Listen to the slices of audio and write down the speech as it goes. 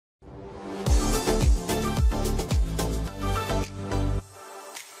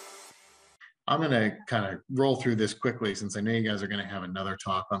I'm going to kind of roll through this quickly since I know you guys are going to have another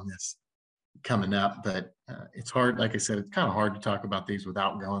talk on this coming up, but it's hard. Like I said, it's kind of hard to talk about these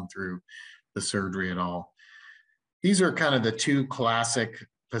without going through the surgery at all. These are kind of the two classic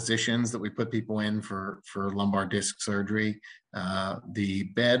positions that we put people in for lumbar disc surgery. The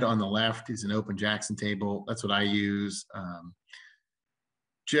bed on the left is an open Jackson table. That's what I use.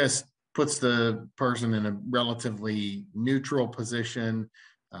 Just puts the person in a relatively neutral position.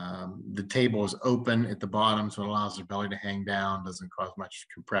 The table is open at the bottom, so it allows their belly to hang down, doesn't cause much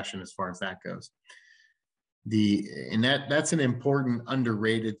compression as far as that goes. That's an important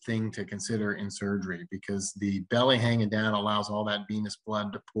underrated thing to consider in surgery, because the belly hanging down allows all that venous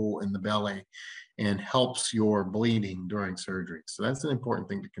blood to pool in the belly and helps your bleeding during surgery. So that's an important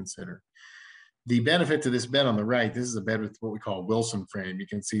thing to consider. The benefit to this bed on the right, this is a bed with what we call Wilson frame. You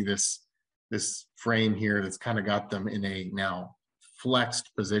can see this frame here that's kind of got them in a now flexed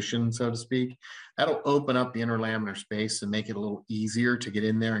position, so to speak. That'll open up the interlaminar space and make it a little easier to get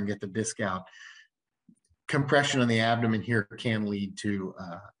in there and get the disc out. Compression on the abdomen here can lead to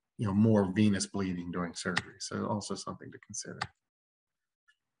more venous bleeding during surgery, so also something to consider.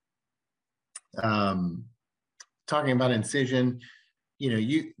 Talking about incision,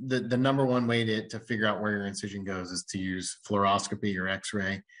 the number one way to figure out where your incision goes is to use fluoroscopy or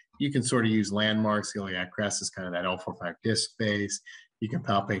X-ray. You can sort of use landmarks. The iliac crest is kind of that L4-5 disc space. You can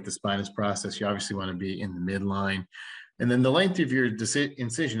palpate the spinous process. You obviously want to be in the midline. And then the length of your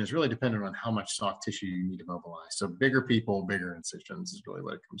incision is really dependent on how much soft tissue you need to mobilize. So bigger people, bigger incisions is really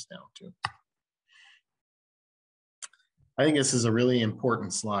what it comes down to. I think this is a really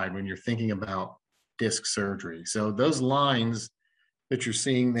important slide when you're thinking about disc surgery. So those lines that you're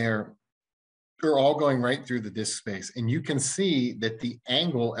seeing there are all going right through the disc space. And you can see that the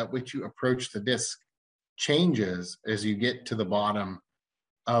angle at which you approach the disc changes as you get to the bottom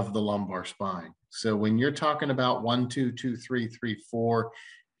of the lumbar spine. So when you're talking about 1, 2, 2, 3, 3, 4,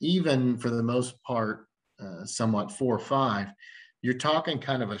 even for the most part, somewhat 4, 5, you're talking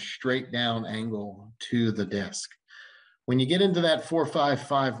kind of a straight down angle to the disc. When you get into that 4, 5,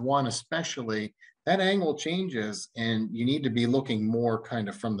 5, 1, especially, that angle changes and you need to be looking more kind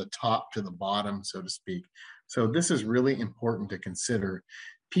of from the top to the bottom, so to speak. So this is really important to consider.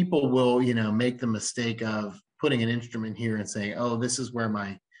 People will, make the mistake of putting an instrument here and saying, oh, this is where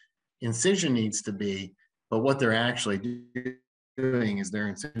my incision needs to be, but what they're actually doing is their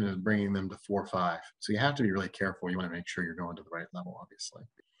incision is bringing them to 4, 5. So you have to be really careful. You want to make sure you're going to the right level, obviously.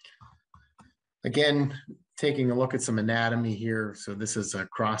 Again, taking a look at some anatomy here. So this is a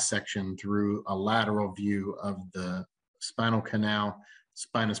cross section through a lateral view of the spinal canal,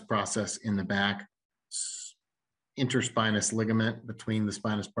 spinous process in the back, interspinous ligament between the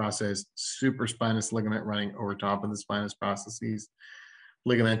spinous process, supraspinous ligament running over top of the spinous processes,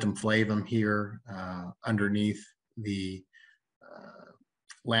 ligamentum flavum here underneath the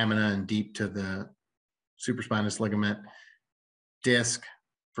lamina and deep to the supraspinous ligament, disc,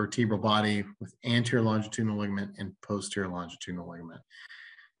 vertebral body with anterior longitudinal ligament and posterior longitudinal ligament.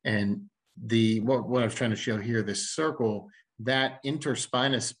 And what I was trying to show here, this circle, that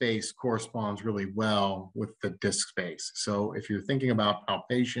interspinous space corresponds really well with the disc space. So if you're thinking about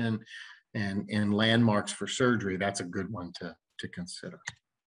palpation and landmarks for surgery, that's a good one to consider.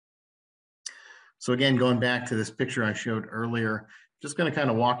 So again, going back to this picture I showed earlier, just going to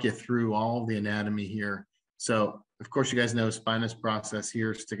kind of walk you through all of the anatomy here. So of course, you guys know spinous process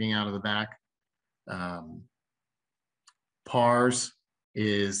here sticking out of the back. Pars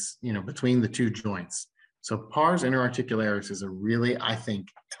is, between the two joints. So pars interarticularis is a really, I think,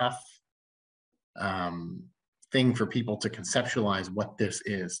 tough thing for people to conceptualize what this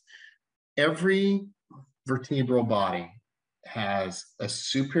is. Every vertebral body has a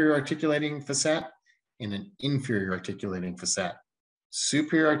superior articulating facet and an inferior articulating facet.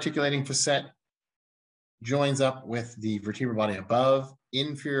 Superior articulating facet joins up with the vertebral body above.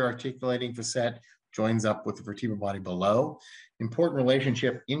 Inferior articulating facet joins up with the vertebral body below. Important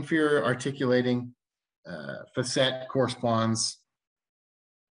relationship, inferior articulating facet corresponds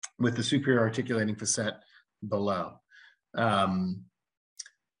with the superior articulating facet below.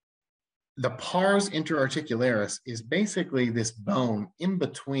 The pars interarticularis is basically this bone in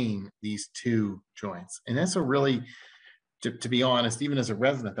between these two joints. And that's a really, to be honest, even as a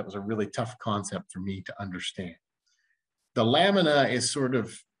resident, that was a really tough concept for me to understand. The lamina is sort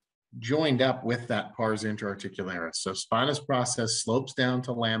of joined up with that pars interarticularis. So spinous process slopes down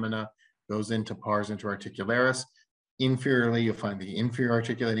to lamina, goes into pars interarticularis. Inferiorly, you'll find the inferior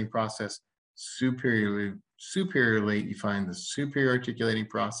articulating process. Superiorly, you find the superior articulating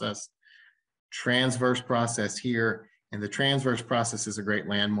process. Transverse process here, and the transverse process is a great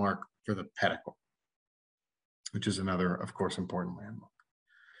landmark for the pedicle, which is another, of course, important landmark.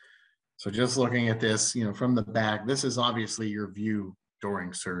 So just looking at this, from the back, this is obviously your view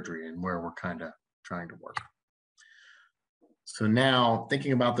during surgery and where we're kind of trying to work. So now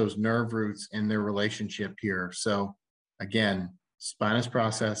thinking about those nerve roots and their relationship here. So again, spinous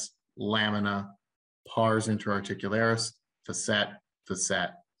process, lamina, pars interarticularis, facet,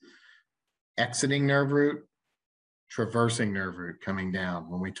 exiting nerve root, traversing nerve root coming down.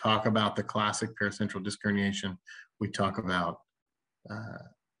 When we talk about the classic paracentral disc herniation, we talk about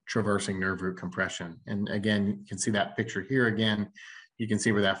traversing nerve root compression. And again, you can see that picture here again. You can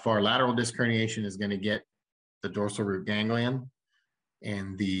see where that far lateral disc herniation is going to get the dorsal root ganglion,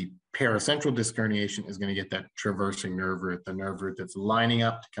 and the paracentral disc herniation is going to get that traversing nerve root, the nerve root that's lining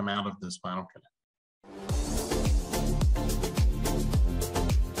up to come out of the spinal canal.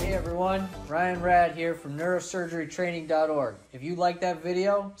 Hey everyone, Ryan Rad here from neurosurgerytraining.org. If you like that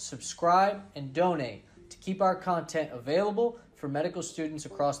video, subscribe and donate to keep our content available for medical students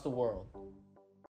across the world.